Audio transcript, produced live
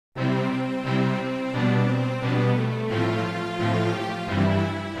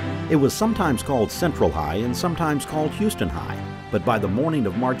It was sometimes called Central High and sometimes called Houston High, but by the morning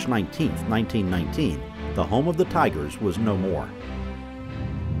of March 19, 1919, the home of the Tigers was no more.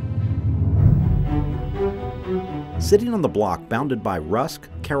 Sitting on the block bounded by Rusk,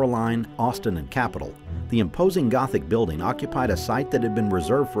 Caroline, Austin, and Capitol, the imposing Gothic building occupied a site that had been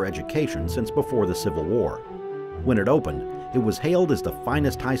reserved for education since before the Civil War. When it opened, it was hailed as the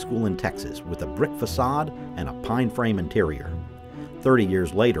finest high school in Texas, with a brick facade and a pine frame interior. 30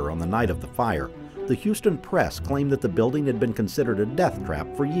 years later, on the night of the fire, the Houston Press claimed that the building had been considered a death trap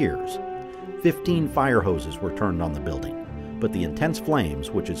for years. 15 fire hoses were turned on the building, but the intense flames,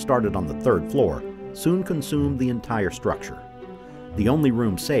 which had started on the 3rd floor, soon consumed the entire structure. The only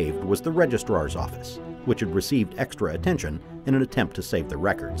room saved was the registrar's office, which had received extra attention in an attempt to save the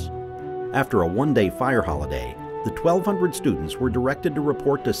records. After a one-day fire holiday, the 1,200 students were directed to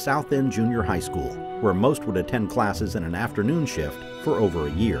report to South End Junior High School, where most would attend classes in an afternoon shift for over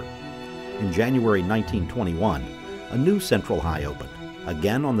a year. In January 1921, a new Central High opened,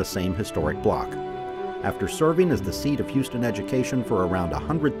 again on the same historic block. After serving as the seat of Houston education for around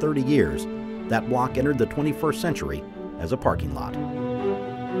 130 years, that block entered the 21st century as a parking lot.